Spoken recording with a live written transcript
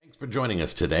For joining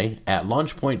us today at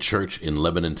Launchpoint Church in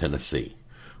Lebanon, Tennessee.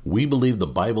 We believe the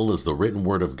Bible is the written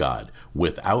word of God,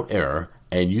 without error,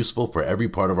 and useful for every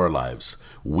part of our lives.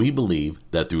 We believe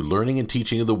that through learning and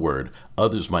teaching of the word,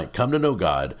 others might come to know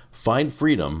God, find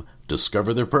freedom,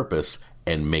 discover their purpose,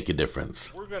 and make a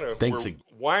difference. We're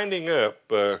winding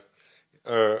up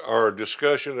our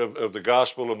discussion of the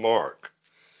Gospel of Mark.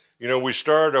 You know, we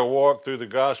started our walk through the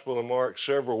Gospel of Mark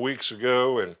several weeks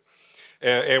ago, and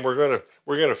we're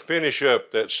gonna finish up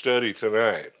that study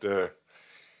tonight. If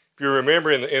you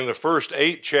remember, in the first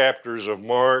 8 chapters of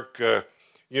Mark,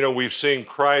 we've seen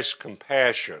Christ's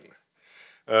compassion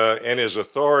and his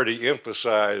authority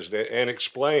emphasized and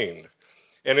explained.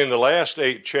 And in the last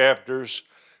 8 chapters,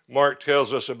 Mark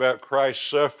tells us about Christ's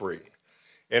suffering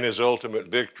and his ultimate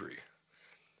victory.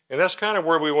 And that's kind of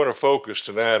where we want to focus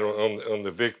tonight on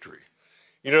the victory.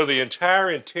 You know, the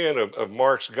entire intent of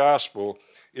Mark's gospel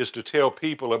is to tell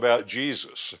people about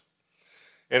Jesus.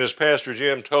 And as Pastor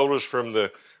Jim told us from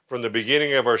the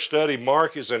beginning of our study,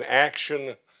 Mark is an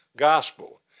action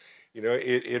gospel. You know,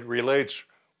 it relates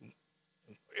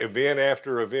event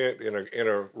after event in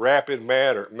a rapid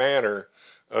manner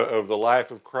of the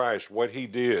life of Christ, what he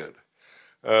did.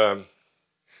 And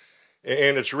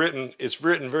it's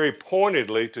written very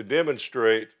pointedly to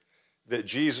demonstrate that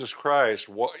Jesus Christ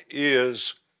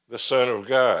is the Son of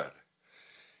God.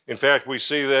 In fact, we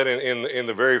see that in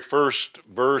the very first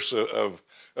verse of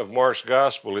Mark's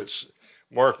gospel. It's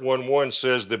Mark 1:1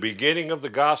 says, "The beginning of the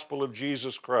gospel of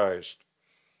Jesus Christ,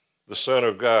 the Son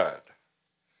of God."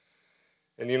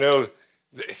 And you know,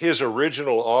 his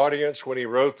original audience when he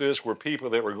wrote this were people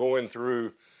that were going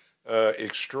through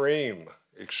extreme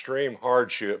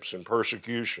hardships and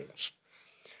persecutions.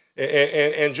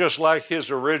 And just like his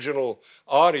original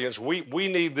audience, we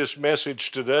need this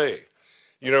message today.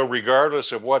 You know,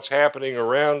 regardless of what's happening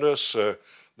around us, the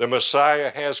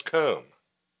Messiah has come.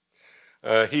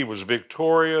 He was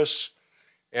victorious,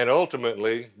 and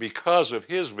ultimately, because of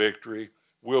his victory,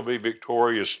 we'll be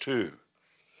victorious too.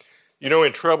 You know,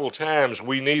 in troubled times,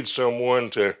 we need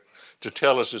someone to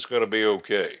tell us it's going to be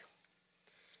okay.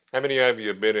 How many of you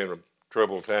have been in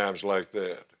troubled times like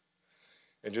that?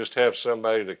 And just have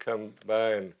somebody to come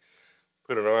by and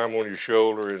put an arm on your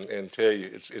shoulder and tell you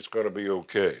it's going to be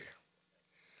okay.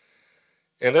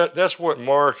 And that's what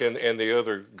Mark and the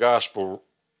other gospel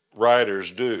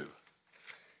writers do.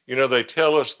 You know, they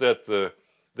tell us that the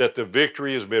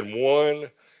victory has been won.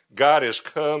 God has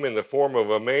come in the form of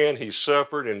a man. He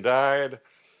suffered and died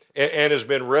and has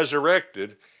been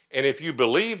resurrected. And if you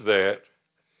believe that,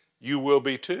 you will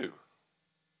be too.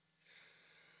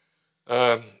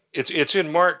 It's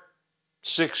in Mark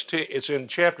 16. It's in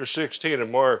chapter 16 of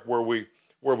Mark where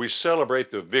we celebrate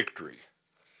the victory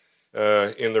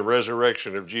in the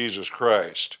resurrection of Jesus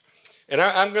Christ. And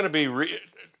I'm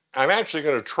actually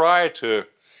going to try to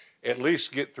at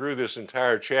least get through this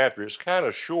entire chapter. It's kind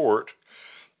of short,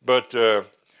 but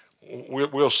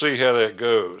we'll see how that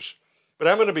goes. But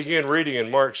I'm going to begin reading in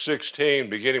Mark 16,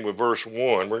 beginning with verse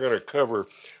 1. We're going to cover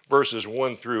verses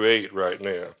 1 through 8 right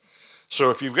now.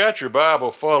 So if you've got your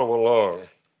Bible, follow along.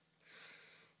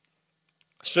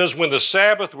 It says, "When the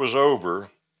Sabbath was over,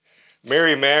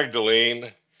 Mary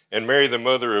Magdalene and Mary the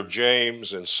mother of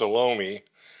James and Salome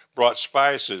brought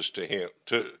spices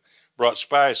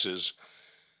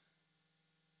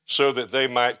so that they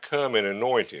might come and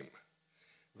anoint him.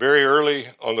 Very early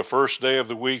on the first day of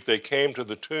the week, they came to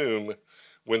the tomb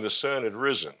when the sun had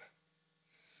risen.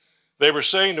 They were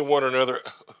saying to one another,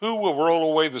 'Who will roll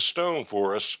away the stone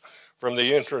for us from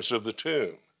the entrance of the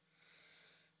tomb?'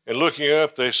 And looking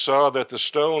up, they saw that the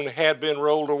stone had been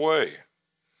rolled away,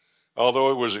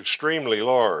 although it was extremely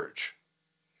large.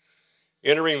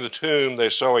 Entering the tomb, they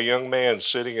saw a young man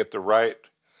sitting at the right,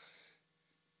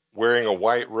 wearing a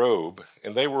white robe,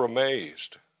 and they were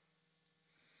amazed."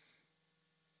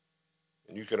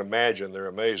 And you can imagine their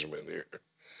amazement here.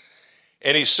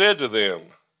 "And he said to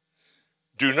them,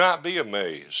 'Do not be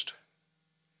amazed.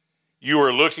 You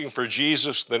are looking for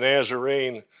Jesus the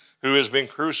Nazarene who has been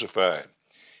crucified.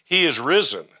 He is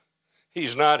risen.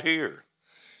 He's not here.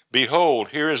 Behold,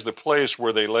 here is the place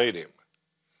where they laid him.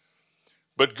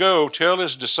 But go, tell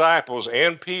his disciples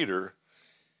and Peter,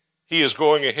 he is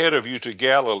going ahead of you to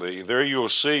Galilee. There you will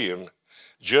see him,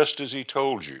 just as he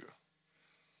told you.'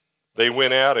 They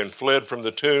went out and fled from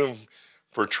the tomb,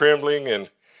 for trembling and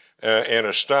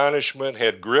astonishment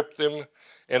had gripped them,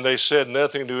 and they said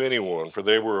nothing to anyone, for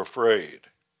they were afraid."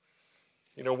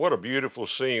 You know, what a beautiful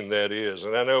scene that is.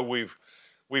 And I know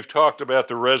we've talked about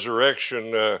the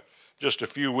resurrection just a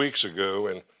few weeks ago,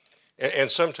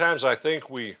 and sometimes I think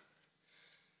we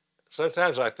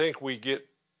get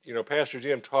Pastor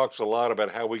Jim talks a lot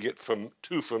about how we get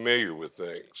too familiar with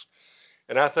things.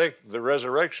 And I think the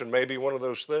resurrection may be one of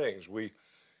those things. We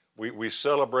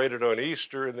celebrate it on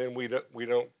Easter, and then we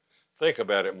don't think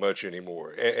about it much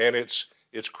anymore. And it's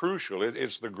crucial.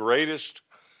 It's the greatest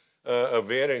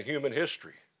event in human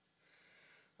history.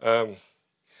 But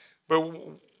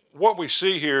what we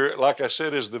see here, like I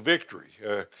said, is the victory.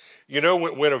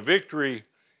 When a victory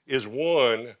is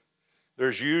won,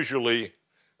 there's usually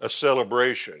a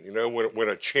celebration. When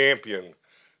a champion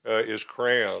is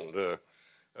crowned,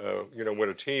 when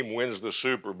a team wins the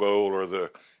Super Bowl or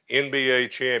the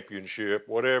NBA championship,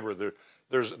 whatever,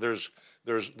 there's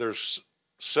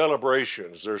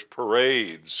celebrations, there's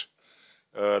parades,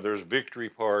 there's victory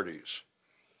parties.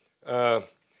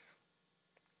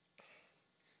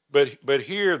 But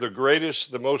here,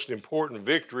 the most important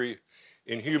victory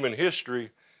in human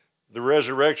history, the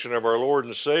resurrection of our Lord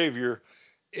and Savior,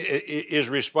 is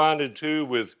responded to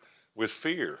with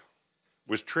fear,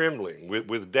 with trembling,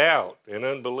 with doubt and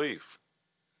unbelief.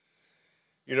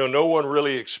 No one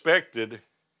really expected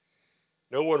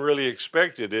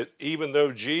it, even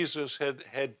though Jesus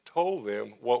had told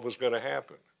them what was going to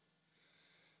happen.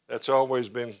 That's always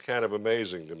been kind of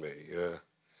amazing to me.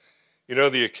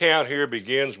 The account here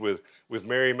begins with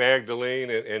Mary Magdalene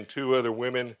and two other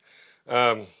women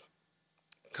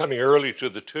coming early to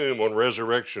the tomb on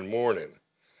resurrection morning.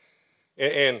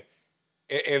 And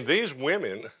these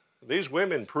women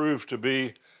proved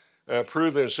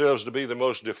themselves to be the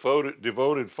most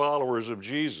devoted followers of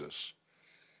Jesus.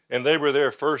 And they were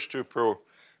there they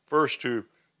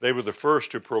were the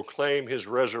first to proclaim his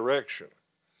resurrection.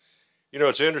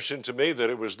 It's interesting to me that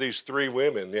it was these three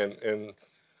women, and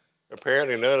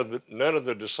apparently none of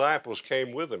the disciples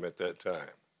came with them at that time.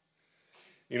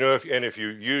 If you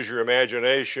use your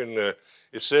imagination,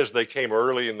 it says they came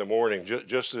early in the morning,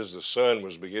 just as the sun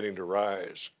was beginning to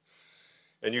rise.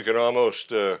 And you can almost,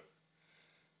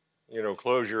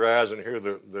 close your eyes and hear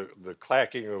the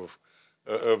clacking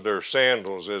of their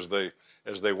sandals as they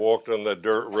walked on the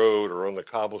dirt road or on the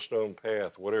cobblestone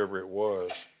path, whatever it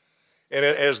was. And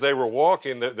as they were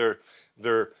walking,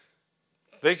 they're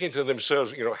thinking to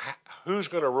themselves, who's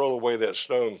going to roll away that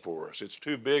stone for us? It's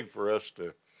too big for us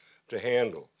to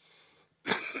handle.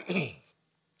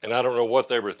 And I don't know what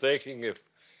they were thinking. If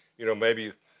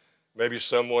maybe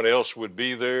someone else would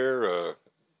be there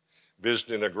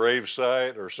visiting a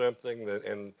gravesite or something,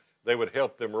 and they would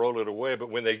help them roll it away.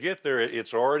 But when they get there,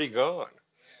 it's already gone.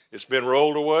 It's been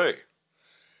rolled away.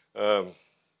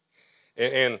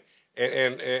 And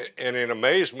in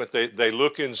amazement, they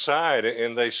look inside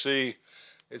and they see.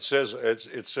 It says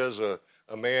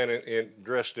a man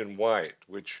dressed in white,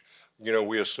 which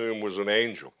we assume was an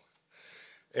angel.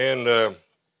 And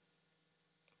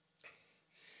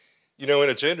and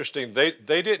it's interesting. They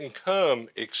didn't come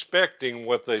expecting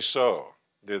what they saw,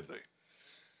 did they?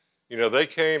 They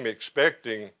came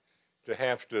expecting to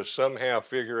have to somehow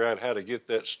figure out how to get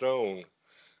that stone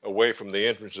away from the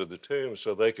entrance of the tomb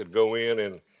so they could go in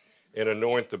and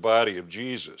anoint the body of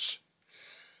Jesus.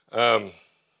 And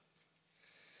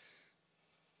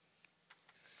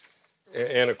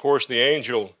of course, the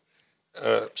angel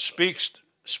speaks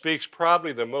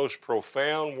probably the most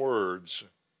profound words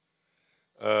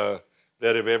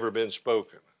that have ever been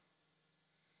spoken.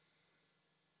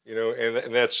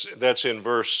 And that's in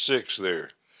verse 6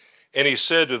 there. And he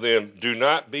said to them, "Do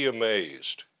not be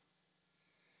amazed.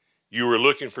 You are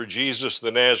looking for Jesus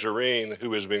the Nazarene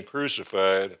who has been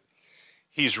crucified.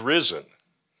 He's risen.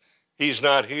 He's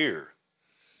not here.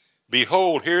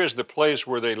 Behold, here is the place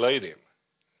where they laid him."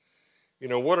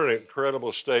 What an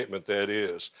incredible statement that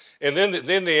is. And then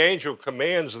the angel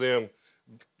commands them,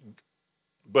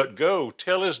 "But go,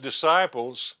 tell his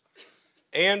disciples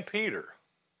and Peter."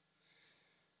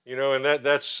 And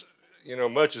that's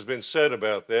much has been said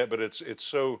about that, but it's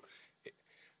so,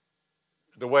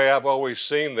 the way I've always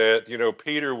seen that,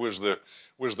 Peter was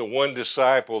the one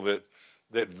disciple that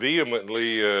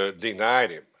vehemently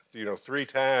denied him. 3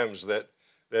 times that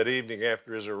evening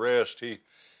after his arrest, he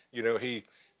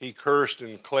cursed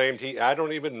and claimed I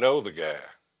don't even know the guy.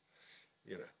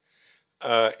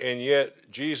 And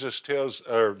yet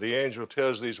the angel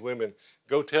tells these women,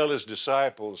 "Go tell his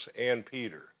disciples and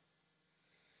Peter."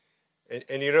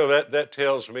 And that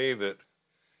tells me that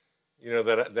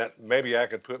that maybe I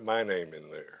could put my name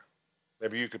in there.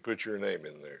 Maybe you could put your name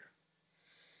in there.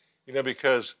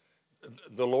 Because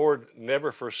the Lord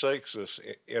never forsakes us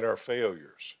in our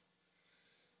failures.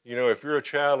 If you're a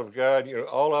child of God,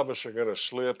 all of us are going to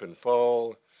slip and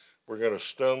fall. We're going to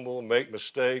stumble, make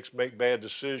mistakes, make bad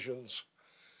decisions.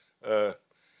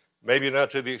 Maybe not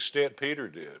to the extent Peter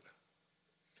did.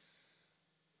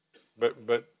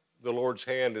 But the Lord's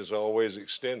hand is always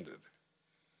extended.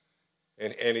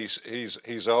 And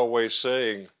he's always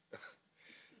saying,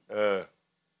 go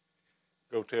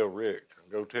tell Rick,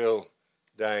 go tell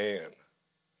Diane,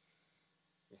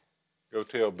 go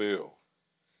tell Bill.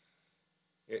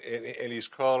 And he's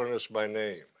calling us by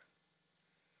name.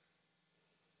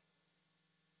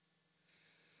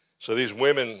 So these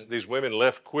women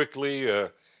left quickly.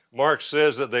 Mark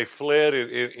says that they fled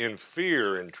in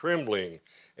fear and trembling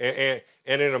and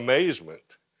in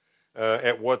amazement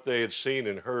at what they had seen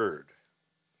and heard.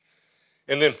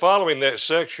 And then following that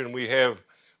section, we have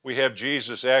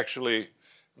Jesus actually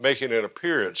making an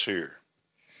appearance here.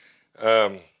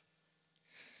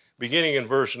 Beginning in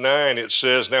verse 9, it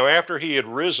says, "Now after he had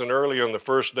risen early on the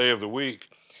first day of the week,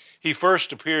 he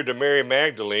first appeared to Mary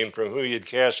Magdalene, from whom he had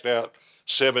cast out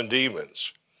 7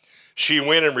 demons. She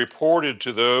went and reported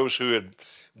to those who had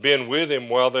been with him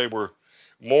while they were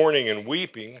mourning and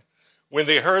weeping. When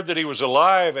they heard that he was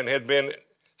alive and had been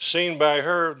seen by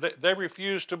her, they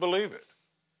refused to believe it.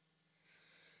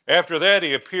 After that,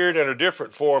 he appeared in a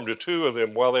different form to 2 of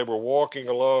them while they were walking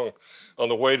along on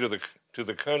the way to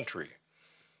the country.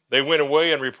 They went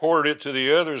away and reported it to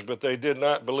the others, but they did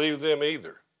not believe them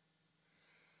either."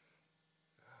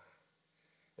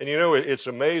 And you know, it's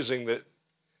amazing that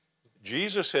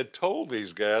Jesus had told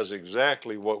these guys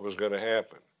exactly what was going to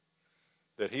happen,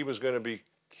 that he was going to be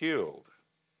killed,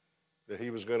 that he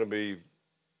was going to be,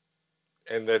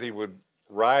 and that he would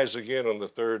rise again on the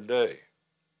 3rd day.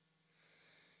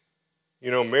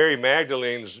 You know, Mary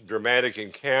Magdalene's dramatic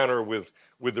encounter with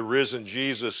the risen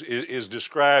Jesus is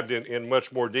described in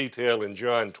much more detail in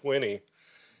John 20.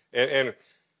 And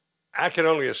I can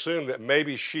only assume that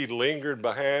maybe she lingered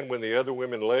behind when the other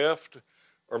women left,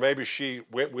 or maybe she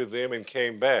went with them and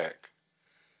came back.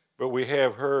 But we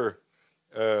have her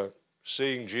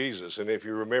seeing Jesus. And if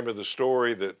you remember the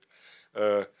story that,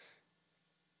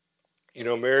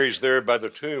 Mary's there by the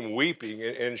tomb weeping,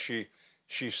 and she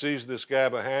sees this guy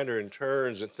behind her and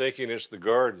turns and thinking it's the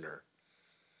gardener.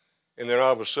 And then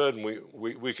all of a sudden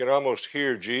we can almost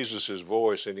hear Jesus'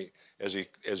 voice, and as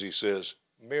he says,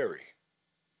 "Mary,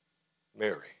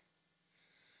 Mary."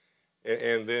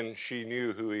 And then she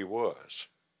knew who he was.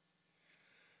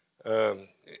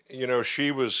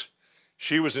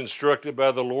 She was instructed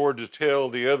by the Lord to tell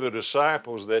the other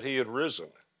disciples that he had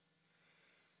risen.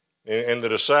 And the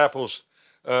disciples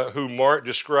who Mark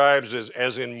describes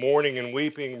as in mourning and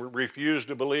weeping refused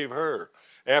to believe her.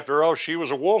 After all, she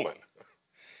was a woman.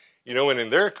 And in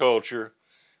their culture,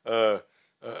 a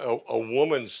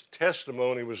woman's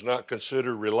testimony was not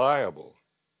considered reliable.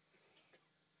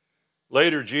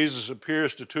 Later, Jesus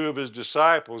appears to 2 of his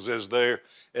disciples as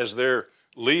they're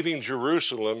leaving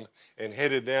Jerusalem and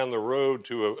headed down the road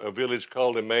to a village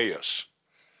called Emmaus.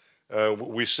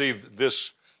 We see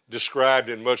this described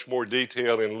in much more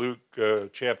detail in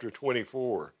Luke chapter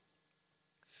 24.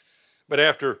 But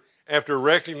after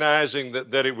recognizing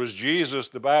that it was Jesus,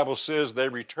 the Bible says they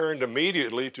returned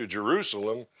immediately to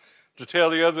Jerusalem to tell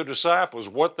the other disciples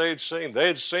what they'd seen. They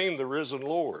had seen the risen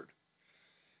Lord.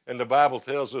 And the Bible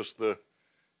tells us the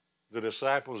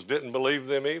disciples didn't believe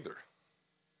them either.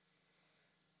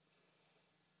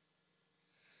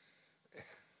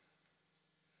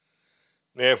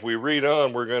 Now, if we read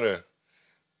on, we're going to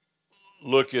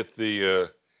look at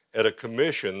at a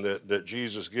commission that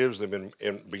Jesus gives them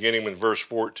beginning in verse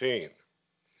 14. It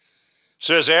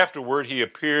says, "Afterward he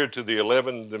appeared to the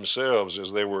 11 themselves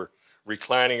as they were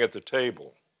reclining at the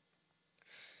table.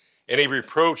 And he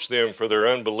reproached them for their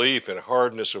unbelief and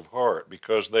hardness of heart,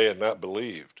 because they had not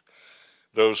believed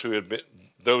those who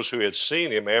had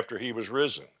seen him after he was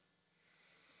risen.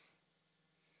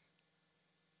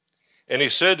 And he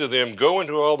said to them, 'Go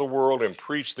into all the world and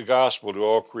preach the gospel to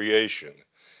all creation.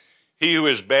 He who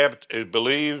has believed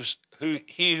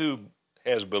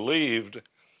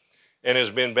and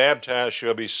has been baptized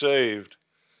shall be saved,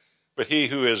 but he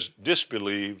who has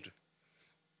disbelieved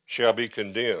shall be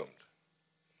condemned.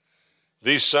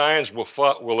 These signs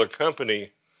will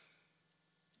accompany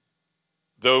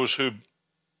those who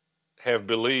have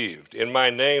believed. In my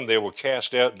name they will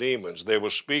cast out demons. They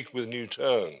will speak with new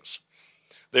tongues.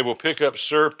 They will pick up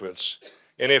serpents,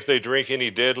 and if they drink any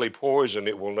deadly poison,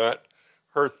 it will not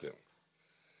hurt them.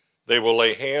 They will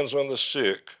lay hands on the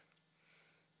sick,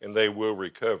 and they will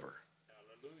recover.'"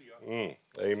 Hallelujah.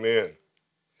 Amen.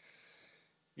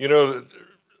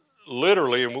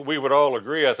 Literally, and we would all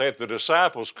agree, I think the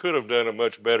disciples could have done a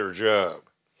much better job.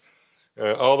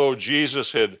 Although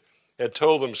Jesus had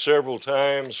told them several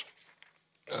times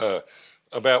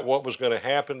about what was going to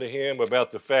happen to him,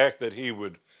 about the fact that he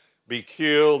would be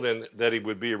killed and that he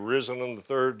would be risen on the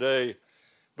 3rd day,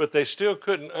 but they still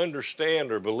couldn't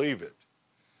understand or believe it.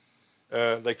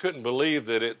 They couldn't believe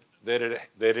that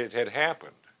it had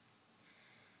happened.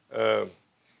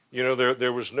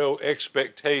 There was no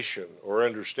expectation or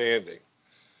understanding,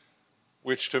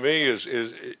 which to me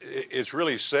it's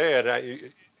really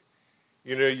sad.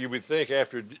 You would think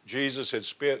after Jesus had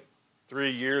spent 3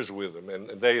 years with them and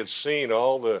they had seen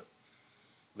all the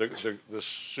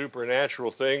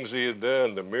supernatural things he had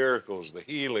done, the miracles, the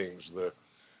healings, the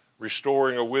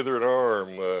restoring a withered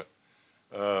arm,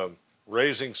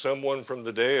 raising someone from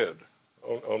the dead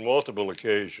on multiple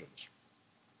occasions.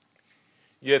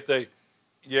 Yet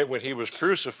when he was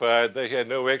crucified, they had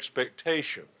no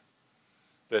expectation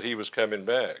that he was coming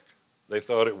back. They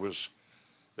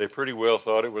pretty well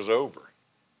thought it was over.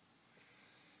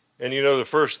 And the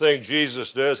first thing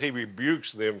Jesus does, he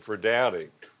rebukes them for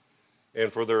doubting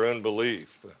and for their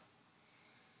unbelief.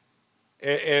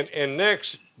 And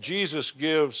next, Jesus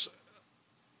gives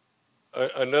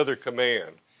another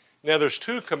command. Now, there's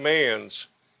 2 commands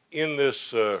in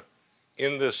this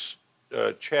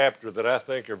chapter that I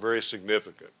think are very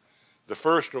significant. The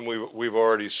first one we've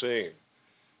already seen.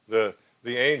 The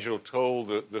angel told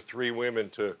the 3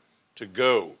 women to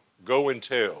go and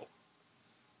tell.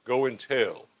 Go and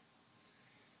tell.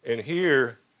 And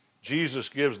here, Jesus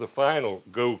gives the final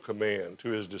go command to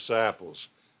his disciples.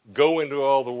 Go into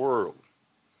all the world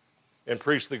and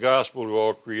preach the gospel to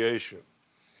all creation.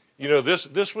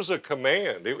 This was a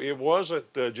command. It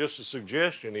wasn't just a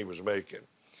suggestion he was making.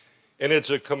 And it's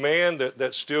a command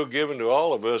that's still given to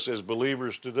all of us as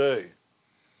believers today.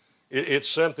 It's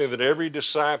something that every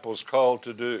disciple is called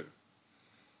to do,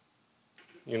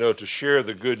 to share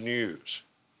the good news.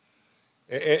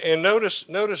 And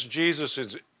notice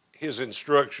Jesus' his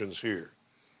instructions here.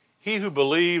 He who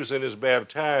believes and is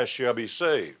baptized shall be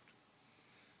saved,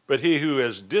 but he who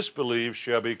has disbelieved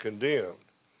shall be condemned.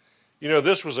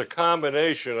 This was a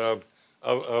combination of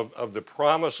the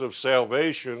promise of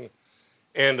salvation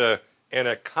and a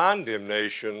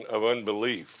condemnation of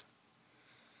unbelief.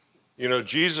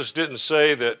 Jesus didn't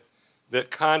say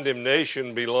that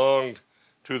condemnation belonged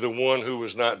to the one who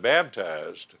was not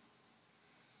baptized,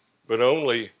 but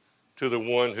only to the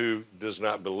one who does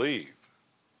not believe.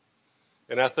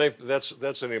 And I think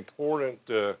that's an important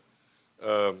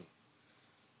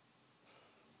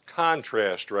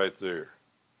contrast right there.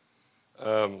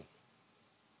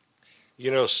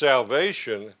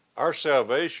 Salvation, our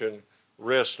salvation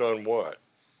rests on what?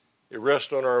 It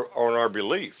rests on our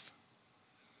belief.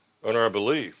 On our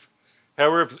belief.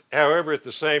 However, at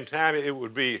the same time, it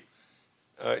would be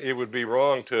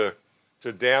wrong to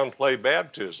downplay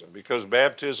baptism, because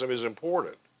baptism is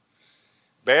important.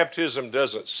 Baptism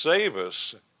doesn't save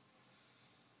us,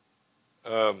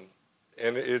 and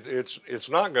it's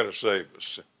not going to save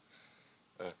us,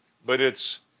 but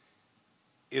it's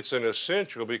an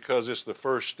essential because it's the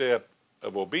first step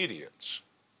of obedience.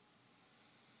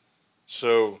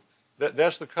 So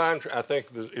that's the contrast. I think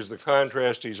is the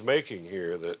contrast he's making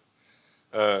here,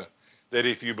 that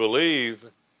if you believe,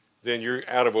 then you're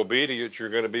out of obedience. You're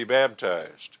going to be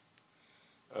baptized.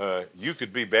 You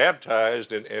could be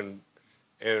baptized and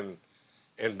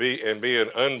be an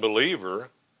unbeliever,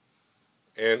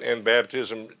 and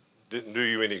baptism didn't do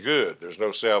you any good. There's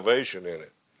no salvation in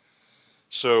it.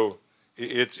 So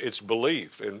it's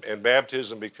belief, and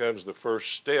baptism becomes the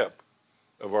first step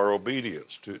of our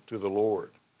obedience to the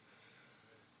Lord.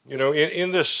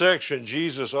 In this section,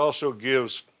 Jesus also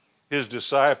gives his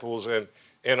disciples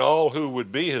and all who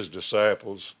would be his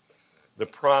disciples the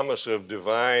promise of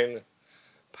divine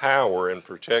power and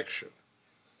protection.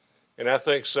 And I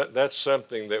think that's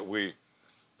something that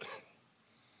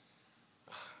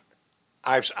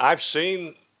I've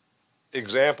seen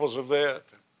examples of that,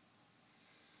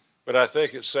 but I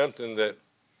think it's something that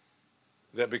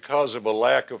because of a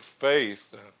lack of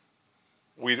faith,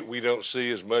 we don't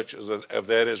see as much of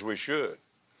that as we should.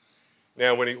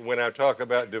 Now, when I talk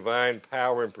about divine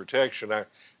power and protection,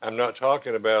 I'm not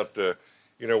talking about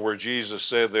where Jesus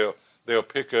said they'll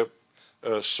pick up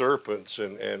serpents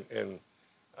and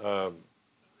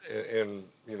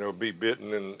be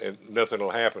bitten and nothing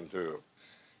will happen to them.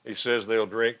 He says they'll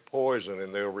drink poison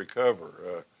and they'll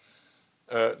recover.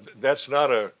 That's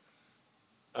not a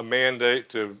mandate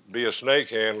to be a snake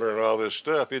handler and all this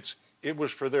stuff. It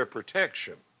was for their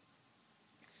protection.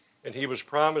 And he was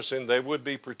promising they would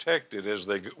be protected as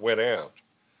they went out.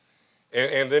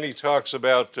 And then he talks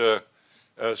about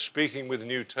speaking with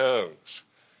new tongues,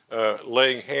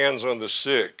 laying hands on the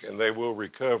sick, and they will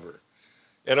recover.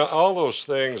 And all those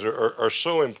things are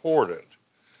so important.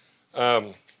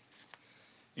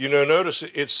 Notice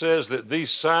it says that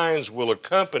these signs will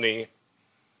accompany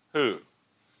who?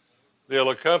 they'll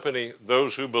accompany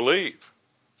those who believe.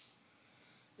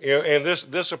 And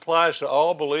this applies to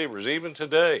all believers, even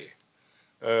today.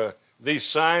 These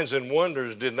signs and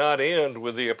wonders did not end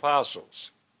with the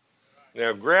apostles.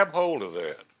 Now grab hold of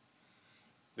that,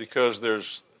 because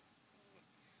there's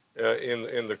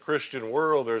in the Christian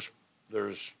world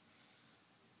there's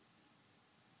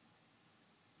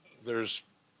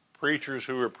preachers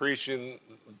who are preaching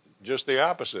just the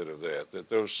opposite of that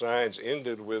those signs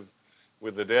ended with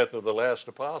the death of the last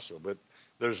apostle. But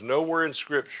there's nowhere in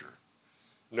Scripture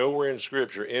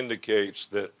indicates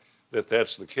that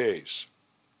that's the case.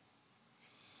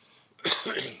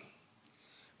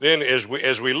 Then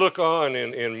as we look on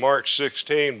in Mark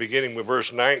 16, beginning with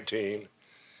verse 19,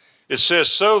 it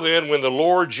says, "So then, when the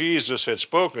Lord Jesus had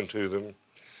spoken to them,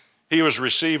 he was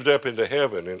received up into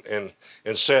heaven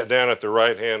and sat down at the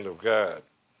right hand of God.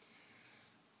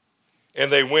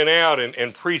 And they went out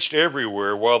and preached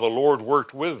everywhere while the Lord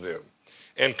worked with them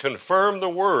and confirmed the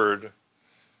word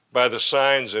by the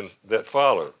signs that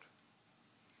followed."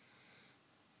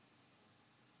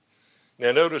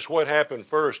 Now notice what happened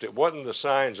first. It wasn't the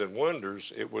signs and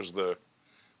wonders, it was the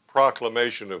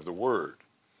proclamation of the word.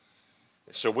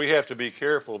 So we have to be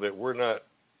careful that we're not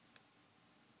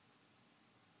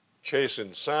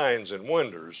chasing signs and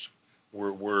wonders.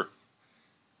 We're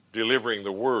delivering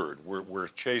the word. We're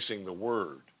chasing the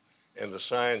word, and the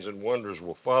signs and wonders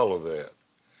will follow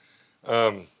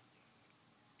that.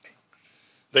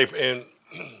 They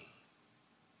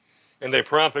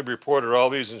promptly reported all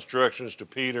these instructions to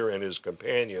Peter and his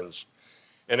companions.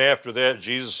 And after that,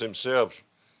 Jesus himself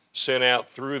sent out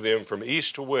through them from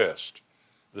east to west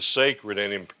the sacred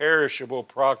and imperishable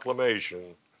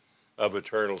proclamation of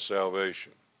eternal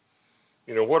salvation.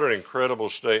 You know, what an incredible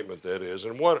statement that is,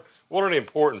 and what an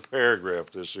important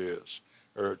paragraph this is,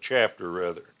 or chapter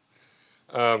rather.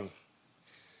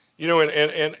 You know,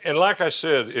 and like I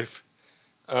said, if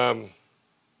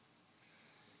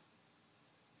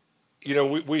you know,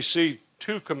 we see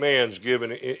two commands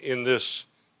given in this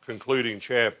concluding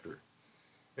chapter.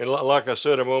 And like I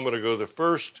said a moment ago, the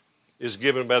first is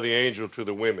given by the angel to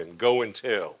the women: go and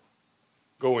tell.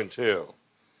 Go and tell.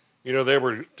 You know, they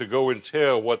were to go and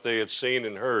tell what they had seen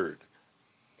and heard.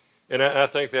 And I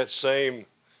think that same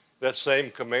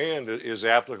command is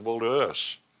applicable to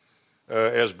us.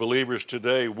 As believers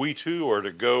today, we too are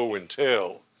to go and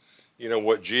tell, you know,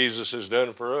 what Jesus has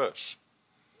done for us.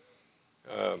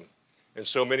 And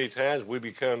so many times we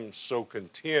become so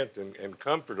content and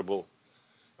comfortable,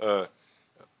 you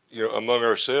know, among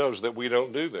ourselves that we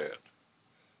don't do that.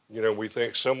 You know, we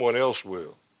think someone else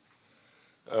will.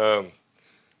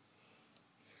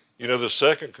 You know, the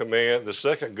second command, the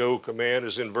second go command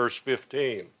is in verse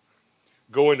 15.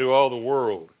 Go into all the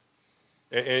world.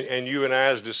 And you and I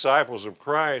as disciples of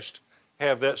Christ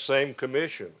have that same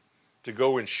commission to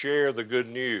go and share the good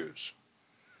news.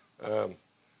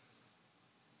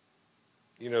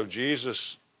 You know,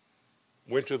 Jesus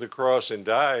went to the cross and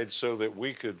died so that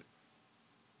we could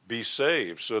be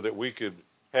saved, so that we could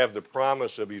have the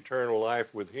promise of eternal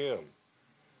life with him,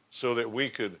 so that we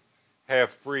could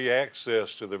have free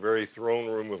access to the very throne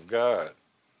room of God.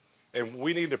 And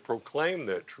we need to proclaim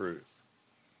that truth.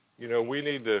 You know, we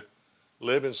need to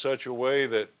live in such a way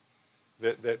that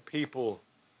people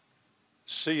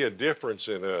see a difference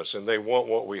in us and they want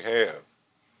what we have.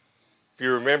 If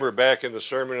you remember back in the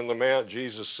Sermon on the Mount,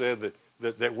 Jesus said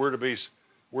that we're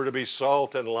to be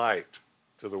salt and light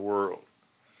to the world.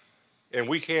 And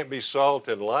we can't be salt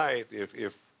and light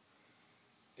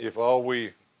if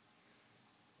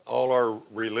all our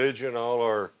religion, all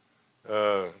our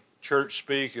church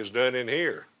speak is done in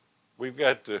here. We've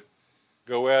got to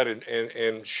go out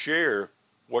and share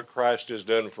what Christ has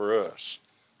done for us.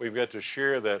 We've got to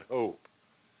share that hope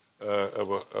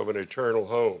of an eternal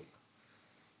home.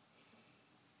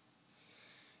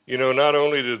 You know, not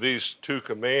only do these two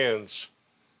commands,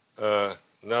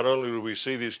 not only do we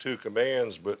see these two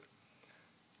commands, but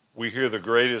we hear the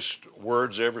greatest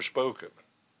words ever spoken.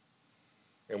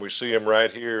 And we see him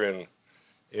right here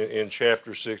in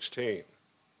chapter 16.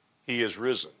 He is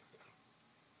risen.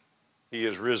 He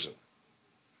is risen.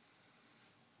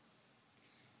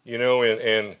 You know,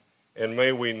 and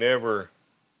may we never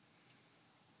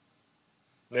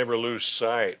lose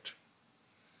sight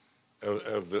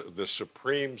of the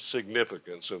supreme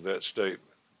significance of that statement,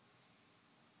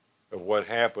 of what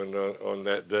happened on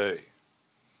that day.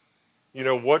 You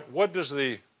know, what does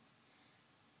the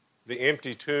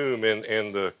empty tomb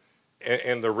and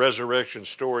the resurrection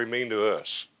story mean to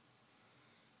us?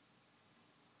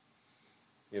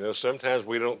 You know, sometimes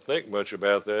we don't think much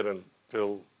about that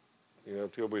until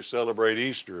we celebrate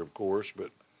Easter, of course.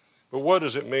 But what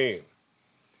does it mean?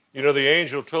 You know, the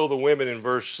angel told the women in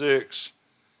verse 6,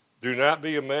 do not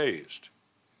be amazed.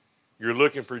 You're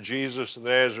looking for Jesus the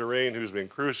Nazarene who's been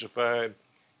crucified.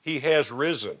 He has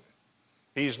risen.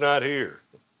 He's not here.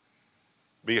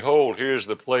 Behold, here's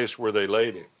the place where they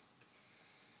laid him.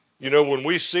 You know, when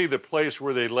we see the place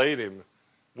where they laid him,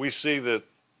 we see that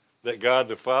God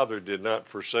the Father did not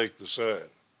forsake the Son.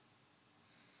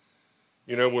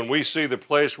 You know, when we see the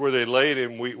place where they laid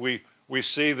him, we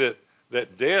see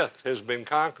that death has been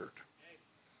conquered.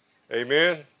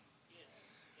 Amen?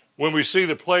 When we see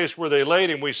the place where they laid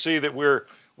him, we see that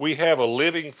we have a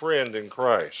living friend in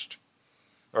Christ,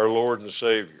 our Lord and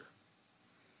Savior.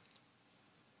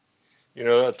 You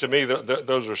know, to me,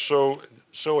 those are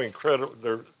so incredible.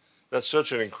 That's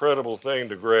such an incredible thing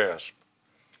to grasp.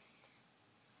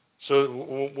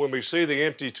 So when we see the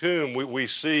empty tomb, we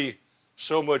see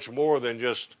so much more than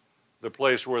just the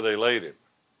place where they laid him.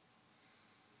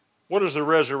 What does the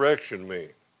resurrection mean?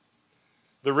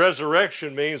 The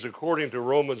resurrection means, according to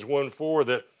Romans 1:4,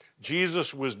 that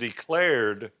Jesus was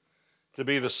declared to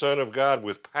be the Son of God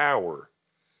with power,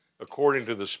 according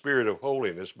to the Spirit of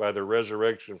holiness, by the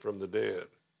resurrection from the dead.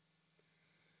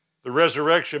 The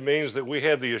resurrection means that we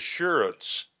have the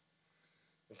assurance,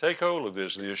 and take hold of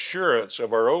this, the assurance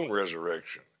of our own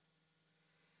resurrection.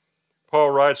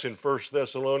 Paul writes in 1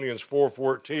 Thessalonians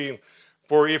 4:14,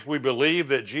 for if we believe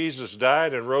that Jesus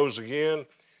died and rose again,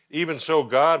 even so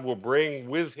God will bring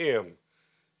with him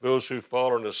those who've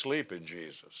fallen asleep in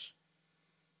Jesus.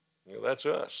 You know, that's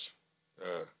us.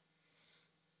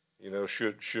 You know,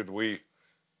 should we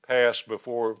pass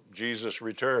before Jesus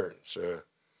returns?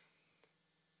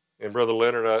 And Brother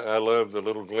Leonard, I love the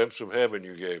little glimpse of heaven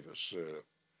you gave us.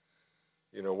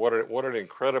 You know, what an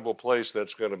incredible place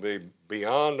that's going to be,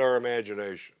 beyond our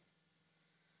imagination.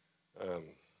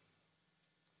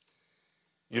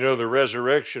 You know, the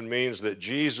resurrection means that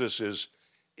Jesus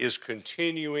is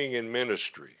continuing in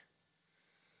ministry.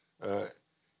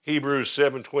 Hebrews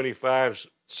 7:25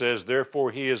 says,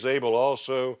 therefore he is able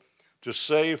also to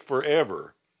save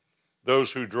forever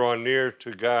those who draw near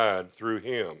to God through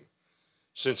him,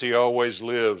 since he always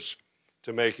lives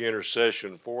to make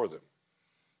intercession for them.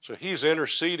 So he's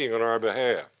interceding on our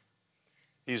behalf.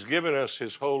 He's given us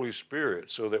his Holy Spirit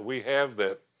so that we have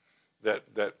that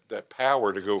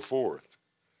power to go forth.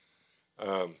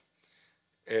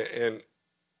 And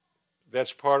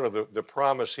that's part of the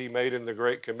promise he made in the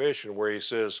Great Commission, where he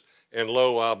says, and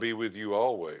lo, I'll be with you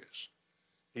always.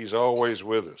 He's always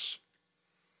with us.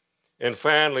 And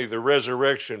finally, the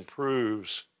resurrection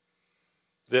proves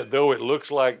that though it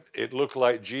looked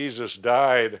like Jesus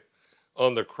died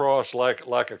on the cross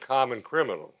like a common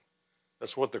criminal,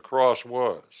 that's what the cross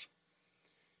was.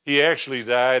 He actually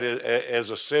died as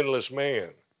a sinless man,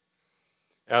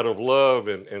 out of love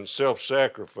and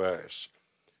self-sacrifice,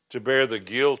 to bear the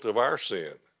guilt of our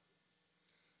sin.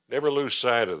 Never lose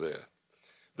sight of that.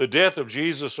 The death of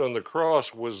Jesus on the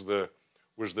cross was the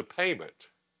payment.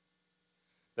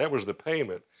 That was the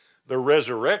payment. The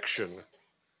resurrection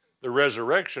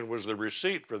was the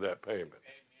receipt for that payment.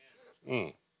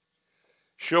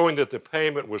 Showing that the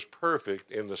payment was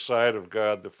perfect in the sight of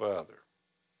God the Father.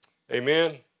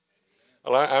 Amen?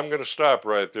 Well, I'm going to stop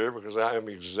right there because I am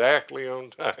exactly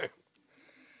on time.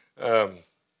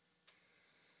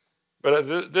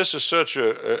 But this is such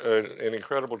an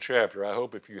incredible chapter. I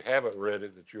hope if you haven't read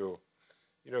it that you'll,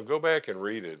 go back and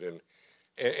read it.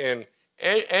 And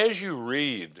as you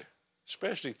read,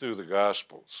 especially through the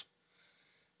Gospels,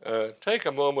 take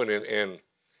a moment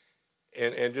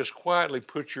and just quietly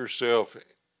put yourself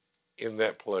in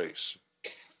that place.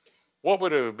 What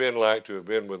would it have been like to have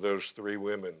been with those three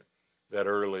women that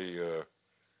early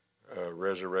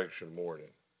resurrection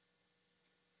morning?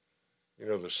 You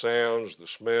know, the sounds, the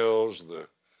smells,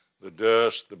 the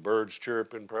dust, the birds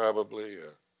chirping probably,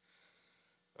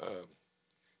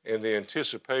 and the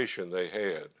anticipation they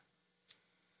had.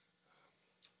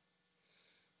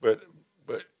 But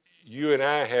you and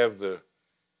I have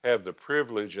the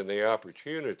privilege and the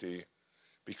opportunity,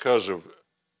 because of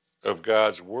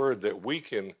God's word, that we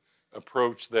can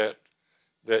approach that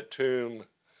tomb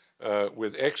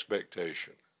with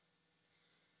expectation.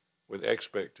 With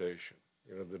expectation.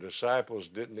 The disciples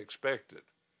didn't expect it.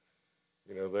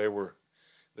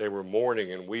 They were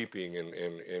mourning and weeping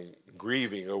and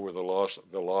grieving over the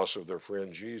loss of their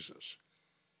friend Jesus.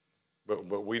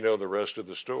 But we know the rest of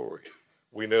the story.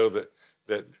 We know that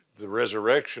the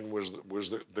resurrection was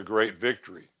the great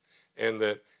victory, and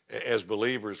that as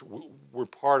believers we're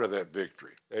part of that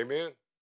victory. Amen.